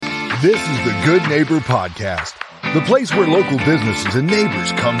This is the Good Neighbor Podcast, the place where local businesses and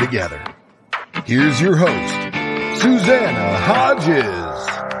neighbors come together. Here's your host, Susanna Hodges.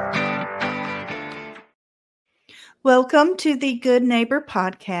 Welcome to the Good Neighbor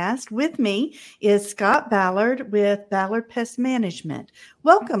Podcast. With me is Scott Ballard with Ballard Pest Management.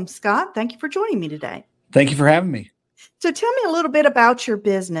 Welcome, Scott. Thank you for joining me today. Thank you for having me. So tell me a little bit about your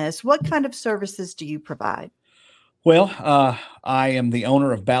business. What kind of services do you provide? Well, I am the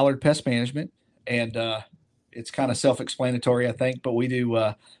owner of Ballard Pest Management, and it's kind of self-explanatory, I think, but we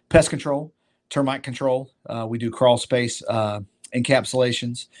do pest control, termite control. We do crawl space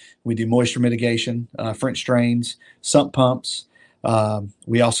encapsulations. We do moisture mitigation, French drains, sump pumps.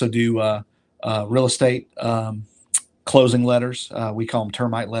 We also do real estate closing letters. We call them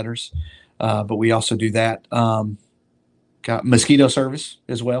termite letters, but we also do that. Got mosquito service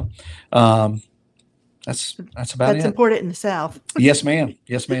as well. That's about it. That's important in the South. Yes, ma'am.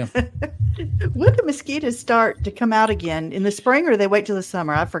 Yes, ma'am. When do mosquitoes start to come out again? In the spring, or they wait till the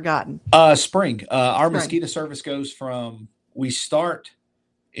summer? I've forgotten. Spring. Our mosquito service goes from, we start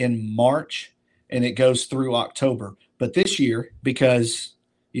in March and it goes through October. But this year, because,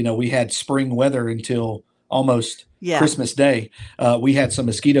 we had spring weather until almost Christmas Day, we had some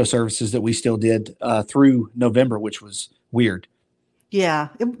mosquito services that we still did through November, which was weird. Yeah,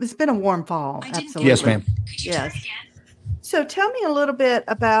 it's been a warm fall. Absolutely. Yes, ma'am. Yes. So tell me a little bit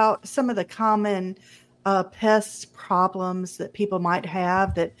about some of the common pest problems that people might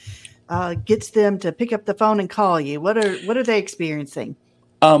have that gets them to pick up the phone and call you. What are they experiencing?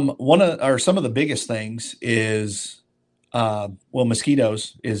 Some of the biggest things is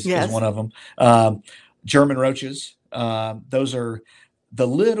mosquitoes is one of them. German roaches. Those are the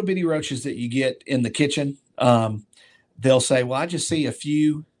little bitty roaches that you get in the kitchen. They'll say, well, I just see a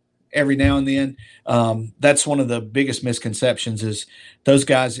few every now and then. That's one of the biggest misconceptions is those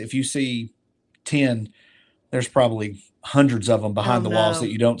guys, if you see 10, there's probably hundreds of them behind the walls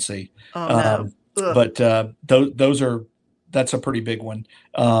that you don't see. But that's a pretty big one.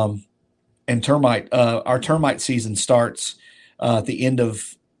 And termite, our termite season starts at the end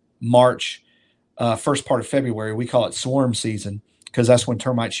of March, first part of February. We call it swarm season because that's when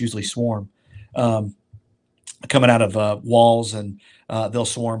termites usually swarm. Coming out of walls, and they'll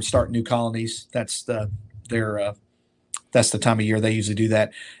swarm, start new colonies. That's the time of year they usually do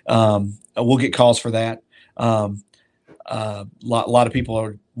that. We'll get calls for that. A lot of people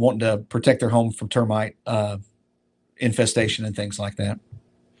are wanting to protect their home from termite infestation and things like that.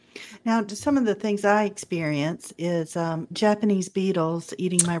 Now, some of the things I experience is Japanese beetles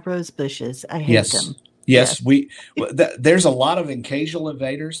eating my rose bushes. I hate them. Yes, there's a lot of occasional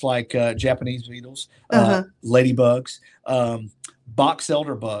invaders like Japanese beetles, ladybugs, box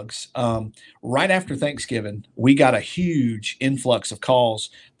elder bugs. Right after Thanksgiving, we got a huge influx of calls.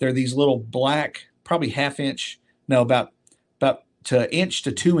 They're these little black, probably about to inch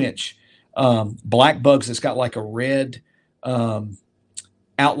to 2 inch black bugs that's got like a red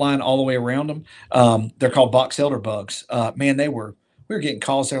outline all the way around them. They're called box elder bugs. Man, we were getting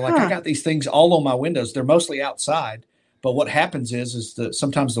calls. They're like, I got these things all on my windows. They're mostly outside. But what happens is that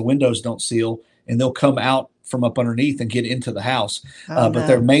sometimes the windows don't seal and they'll come out from up underneath and get into the house. But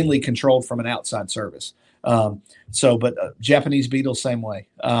they're mainly controlled from an outside service. But Japanese beetles, same way.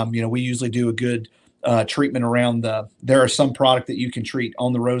 We usually do a good treatment around there are some product that you can treat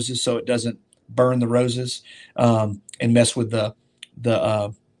on the roses so it doesn't burn the roses and mess with the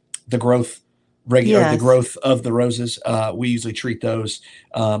growth. The growth of the roses. We usually treat those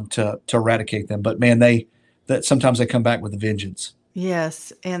to eradicate them. But man, sometimes they come back with a vengeance.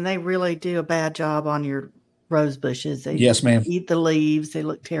 Yes, and they really do a bad job on your rose bushes. Yes, ma'am. Eat the leaves. They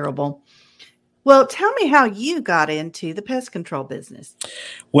look terrible. Well, tell me how you got into the pest control business.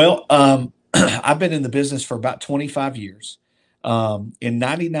 Well, I've been in the business for about 25 years. In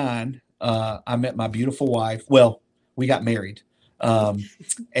 99, I met my beautiful wife. Well, we got married.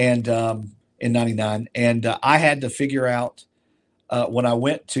 In 99. And I had to figure out when I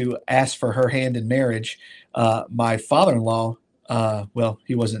went to ask for her hand in marriage, my father-in-law,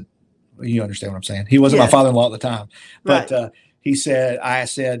 he wasn't, you understand what I'm saying? He wasn't my father-in-law at the time, but I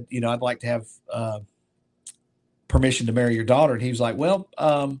said, I'd like to have permission to marry your daughter. And he was like, well,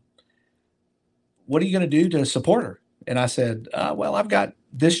 what are you going to do to support her? And I said, I've got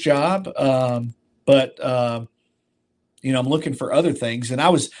this job, but I'm looking for other things. And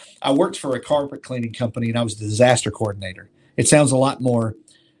I worked for a carpet cleaning company and I was the disaster coordinator. It sounds a lot more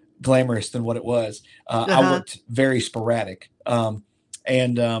glamorous than what it was. I worked very sporadic. So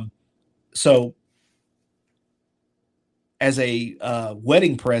as a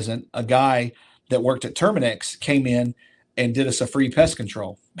wedding present, a guy that worked at Terminex came in and did us a free pest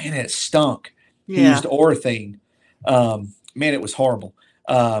control. man, it stunk. He Yeah. used orethane. Man, it was horrible.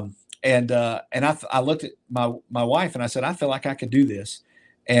 And I looked at my wife and I said, I feel like I could do this.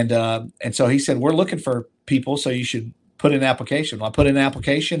 And so he said, we're looking for people, so you should put in an application. Well, I put in an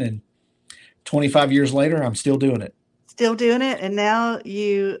application, and 25 years later, I'm still doing it. Still doing it. And now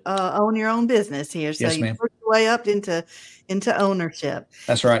you own your own business here. So Yes, you ma'am. work your way up into ownership.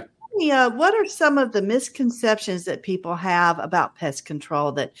 That's right. What are some of the misconceptions that people have about pest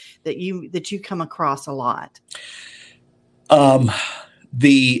control that you come across a lot?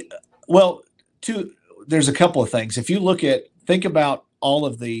 There's a couple of things. If you think about all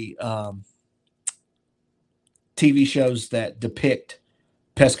of the TV shows that depict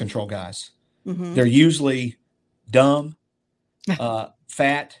pest control guys, Mm-hmm. they're usually dumb,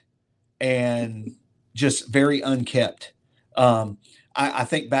 fat, and just very unkept. I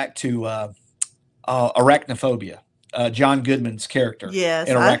think back to Arachnophobia, John Goodman's character in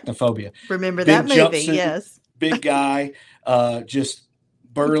Arachnophobia. Remember Big that movie? jumpsuit, Yes. Big guy, just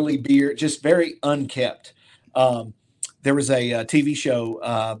burly beard, just very unkept. There was a TV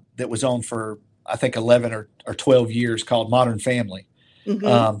show that was on for, I think, 11 or 12 years called Modern Family.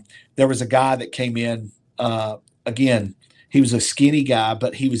 Mm-hmm. There was a guy that came in, again, he was a skinny guy,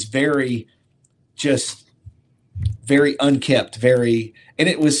 but he was very unkept, and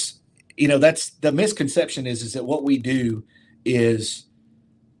it was, that's the misconception is that what we do is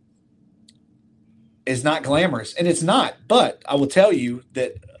not glamorous, and it's not. But I will tell you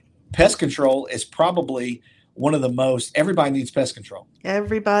that pest control is probably one of the most, everybody needs pest control.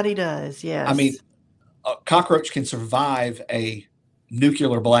 Everybody does. Yes. I mean, a cockroach can survive a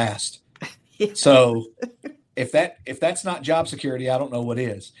nuclear blast. Yeah. So if that's not job security, I don't know what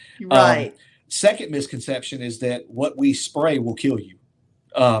is. Right. Second misconception is that what we spray will kill you.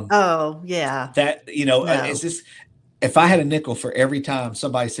 Oh yeah. That, No. Is this, if I had a nickel for every time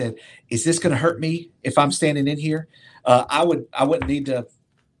somebody said, is this going to hurt me if I'm standing in here? I wouldn't need to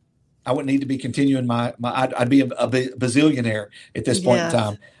be continuing I'd be a bazillionaire at this point in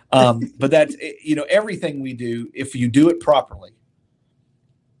time. But that's, everything we do, if you do it properly,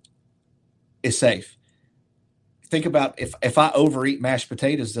 is safe. Think about if I overeat mashed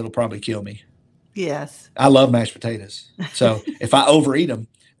potatoes, that'll probably kill me. Yes. I love mashed potatoes. So if I overeat them,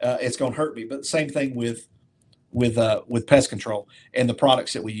 it's going to hurt me. But the same thing with pest control and the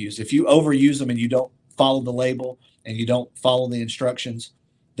products that we use. If you overuse them and you don't follow the label and you don't follow the instructions,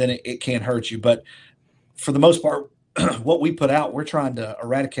 then it can hurt you. But for the most part, what we put out, we're trying to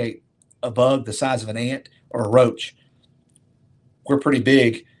eradicate a bug the size of an ant or a roach. We're pretty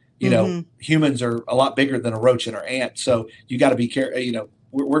big. Humans are a lot bigger than a roach and an ant. So you got to be careful.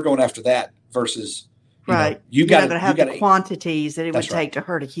 We're going after that versus, right. You got to have the quantities that it would take to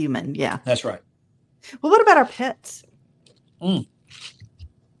hurt a human. Yeah. That's right. Well, what about our pets?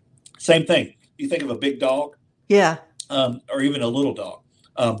 Same thing. You think of a big dog. Yeah. Or even a little dog.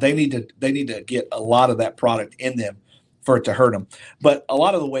 They need to get a lot of that product in them for it to hurt them. But a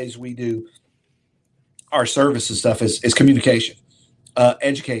lot of the ways we do our service and stuff is communication,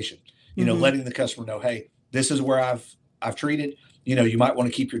 education, letting the customer know, hey, this is where I've treated, you might want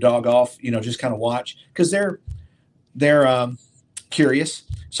to keep your dog off, just kind of watch, because they're curious.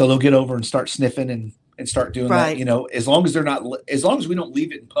 So they'll get over and start sniffing and start doing that, as long as we don't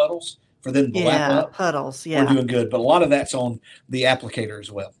leave it in puddles for them to lap up. Puddles. Yeah. We're doing good. But a lot of that's on the applicator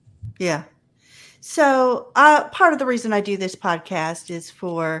as well. Yeah. So part of the reason I do this podcast is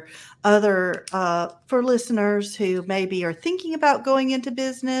for for listeners who maybe are thinking about going into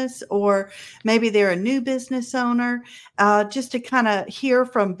business, or maybe they're a new business owner, just to kind of hear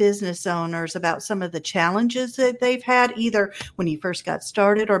from business owners about some of the challenges that they've had, either when you first got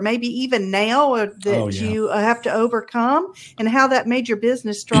started or maybe even now you have to overcome, and how that made your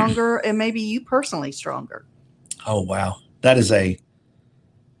business stronger and maybe you personally stronger. Oh, wow. That is a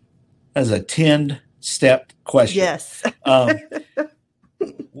 10-step question. Yes.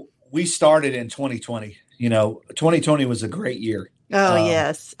 We started in 2020. 2020 was a great year. Oh,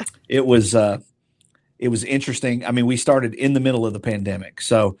 yes. It was interesting. I mean, we started in the middle of the pandemic.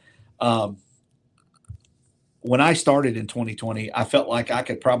 So when I started in 2020, I felt like I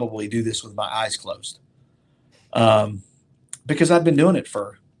could probably do this with my eyes closed. Because I've been doing it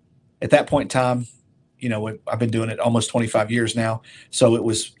at that point in time, I've been doing it almost 25 years now. So it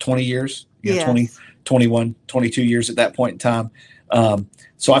was 20 years, 20, 21, 22 years at that point in time.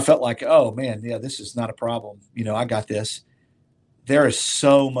 So I felt like, oh man, yeah, this is not a problem. I got this. There is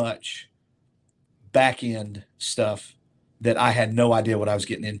so much back end stuff that I had no idea what I was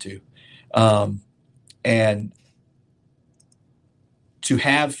getting into. And to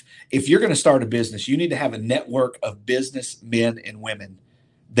have, if you're going to start a business, you need to have a network of business men and women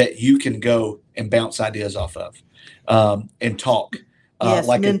that you can go and bounce ideas off of, and talk. Yes,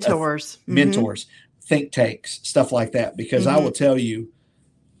 like mentors, mentors, think tanks, stuff like that. Because I will tell you,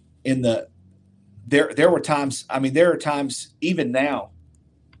 there were times. I mean, there are times even now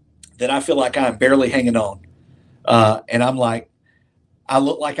that I feel like I'm barely hanging on, and I'm like, I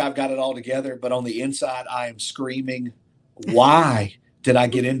look like I've got it all together, but on the inside, I am screaming, "Why did I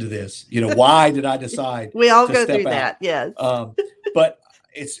get into this? Why did I decide?" We all to go step through out? that, yes. But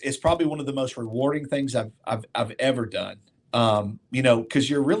it's probably one of the most rewarding things I've ever done. Because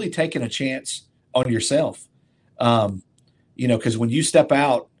you're really taking a chance on yourself. Because when you step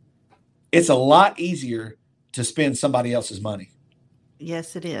out, it's a lot easier to spend somebody else's money.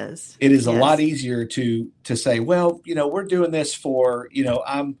 Yes, it is. It is a lot easier to say, well, we're doing this for,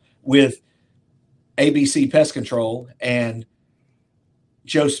 I'm with ABC Pest Control and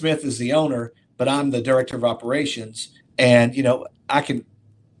Joe Smith is the owner, but I'm the director of operations. And, I can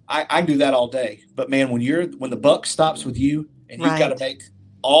do that all day. But man, when the buck stops with you and you've got to make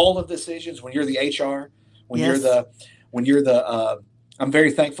all of the decisions, when you're the HR, when you're the, I'm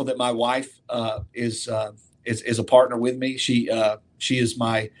very thankful that my wife is a partner with me. She is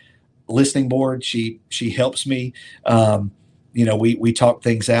my listening board. She helps me. We talk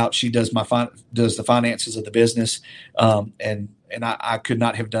things out. She does does the finances of the business. And I could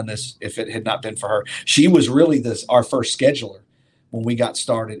not have done this if it had not been for her. She was really our first scheduler when we got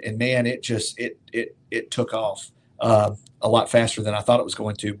started, and man, it just, it took off a lot faster than I thought it was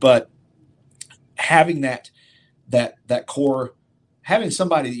going to. But having that core, having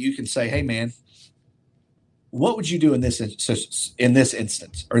somebody that you can say, hey man, what would you do in this instance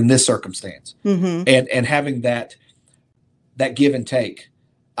or in this circumstance? And having that give and take.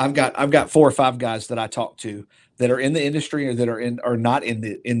 I've got 4 or 5 guys that I talk to that are in the industry or that are not in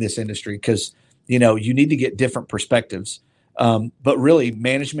this industry, because you need to get different perspectives. But really,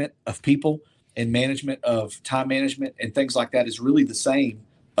 management of people and management of time management and things like that is really the same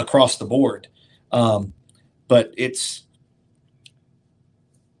across the board. But it's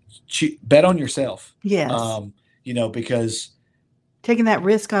bet on yourself. Yes. Because taking that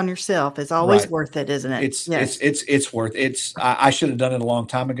risk on yourself is always worth it, isn't it? It's worth it. I should have done it a long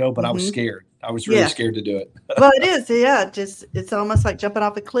time ago, but I was scared. I was really scared to do it. Well, it is. Yeah. It's almost like jumping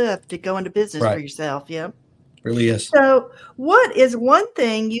off a cliff to go into business for yourself. Yeah. Really is. So what is one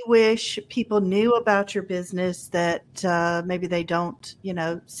thing you wish people knew about your business that maybe they don't,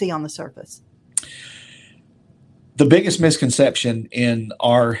 see on the surface? The biggest misconception in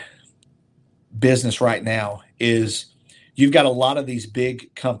our business right now is you've got a lot of these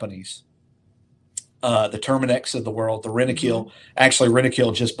big companies, the Terminex of the world, the Rentokil. Actually,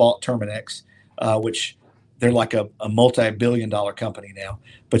 Rentokil just bought Terminex, which they're like a multi-billion-dollar company now.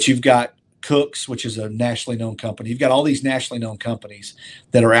 But you've got Cook's, which is a nationally known company. You've got all these nationally known companies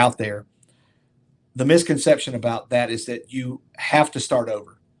that are out there. The misconception about that is that you have to start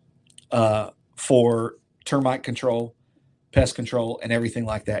over for termite control, pest control, and everything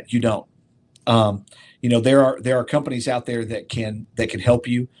like that. You don't. There are companies out there that can help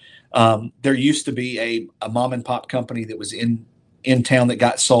you. There used to be a mom and pop company that was in town that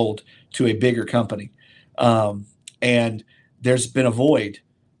got sold to a bigger company, and there's been a void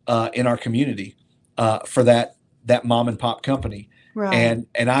in our community for that mom and pop company, and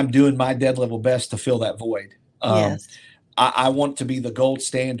I'm doing my dead level best to fill that void. I want to be the gold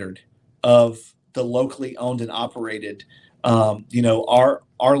standard of the locally owned and operated. Our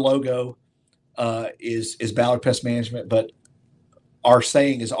logo is Ballard Pest Management, but our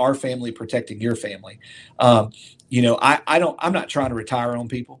saying is our family protecting your family. I'm not trying to retire on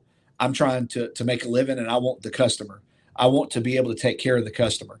people. I'm trying to make a living, and I want the customer. I want to be able to take care of the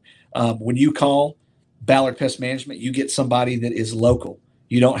customer. When you call Ballard Pest Management, you get somebody that is local.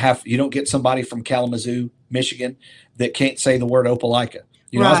 You don't get somebody from Kalamazoo, Michigan, that can't say the word Opelika.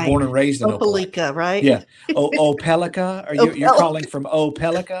 I was born and raised in Opelika, right? Yeah. Opelika. You're calling from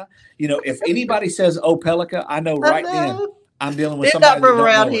Opelika? If anybody says Opelika, I know then I'm dealing with somebody that don't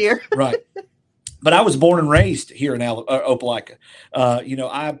around know here. Right. But I was born and raised here in Opelika.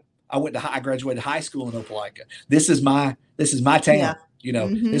 I graduated high school in Opelika. This is my town. Yeah.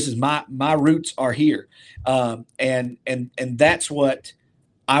 This is my roots are here. And that's what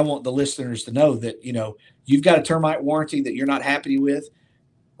I want the listeners to know, that, you've got a termite warranty that you're not happy with.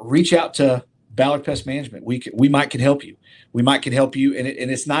 Reach out to Ballard Pest Management. We might can help you. We might can help you. And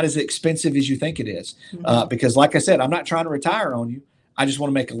it's not as expensive as you think it is. Because like I said, I'm not trying to retire on you. I just want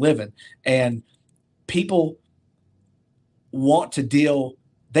to make a living. And people want to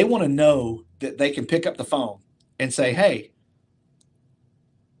they want to know that they can pick up the phone and say, hey,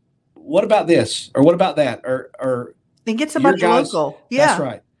 what about this? Or what about that? Or And get somebody local. Yeah. That's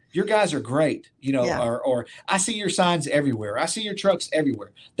right. Your guys are great, or I see your signs everywhere. I see your trucks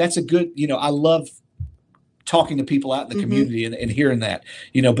everywhere. That's a good, I love talking to people out in the community and hearing that,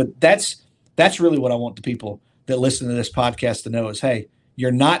 but that's really what I want the people that listen to this podcast to know is, hey,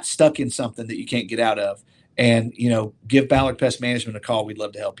 you're not stuck in something that you can't get out of. And, give Ballard Pest Management a call. We'd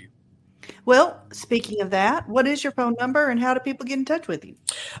love to help you. Well, speaking of that, what is your phone number and how do people get in touch with you?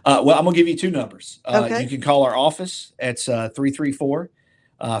 Well, I'm going to give you 2 numbers. Okay. You can call our office. It's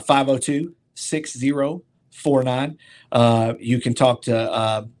 334-502-6049. You can talk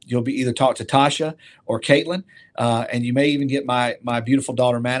to, you'll be either talk to Tasha or Caitlin, and you may even get my beautiful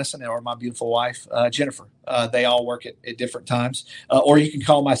daughter, Madison, or my beautiful wife, Jennifer. They all work at different times. Or you can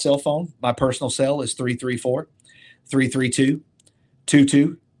call my cell phone. My personal cell is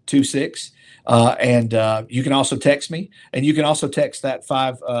 334-332-2226. And you can also text me, and you can also text that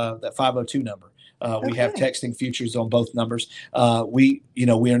 502 number. We have texting features on both numbers. We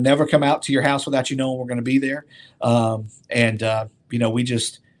are never come out to your house without you knowing we're going to be there.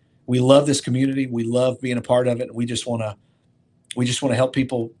 We love this community. We love being a part of it. And we just want to help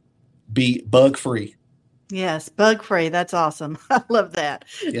people be bug free. Yes, bug free. That's awesome. I love that.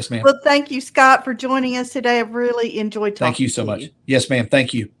 Yes, ma'am. Well, thank you, Scott, for joining us today. I've really enjoyed talking to you. Thank you so much. Yes, ma'am.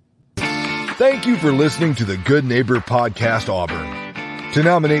 Thank you. Thank you for listening to the Good Neighbor Podcast Auburn. To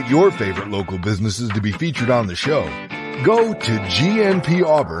nominate your favorite local businesses to be featured on the show, go to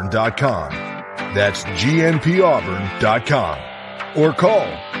gnpauburn.com. That's gnpauburn.com. Or call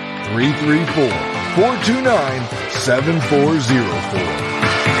 334-429-7404.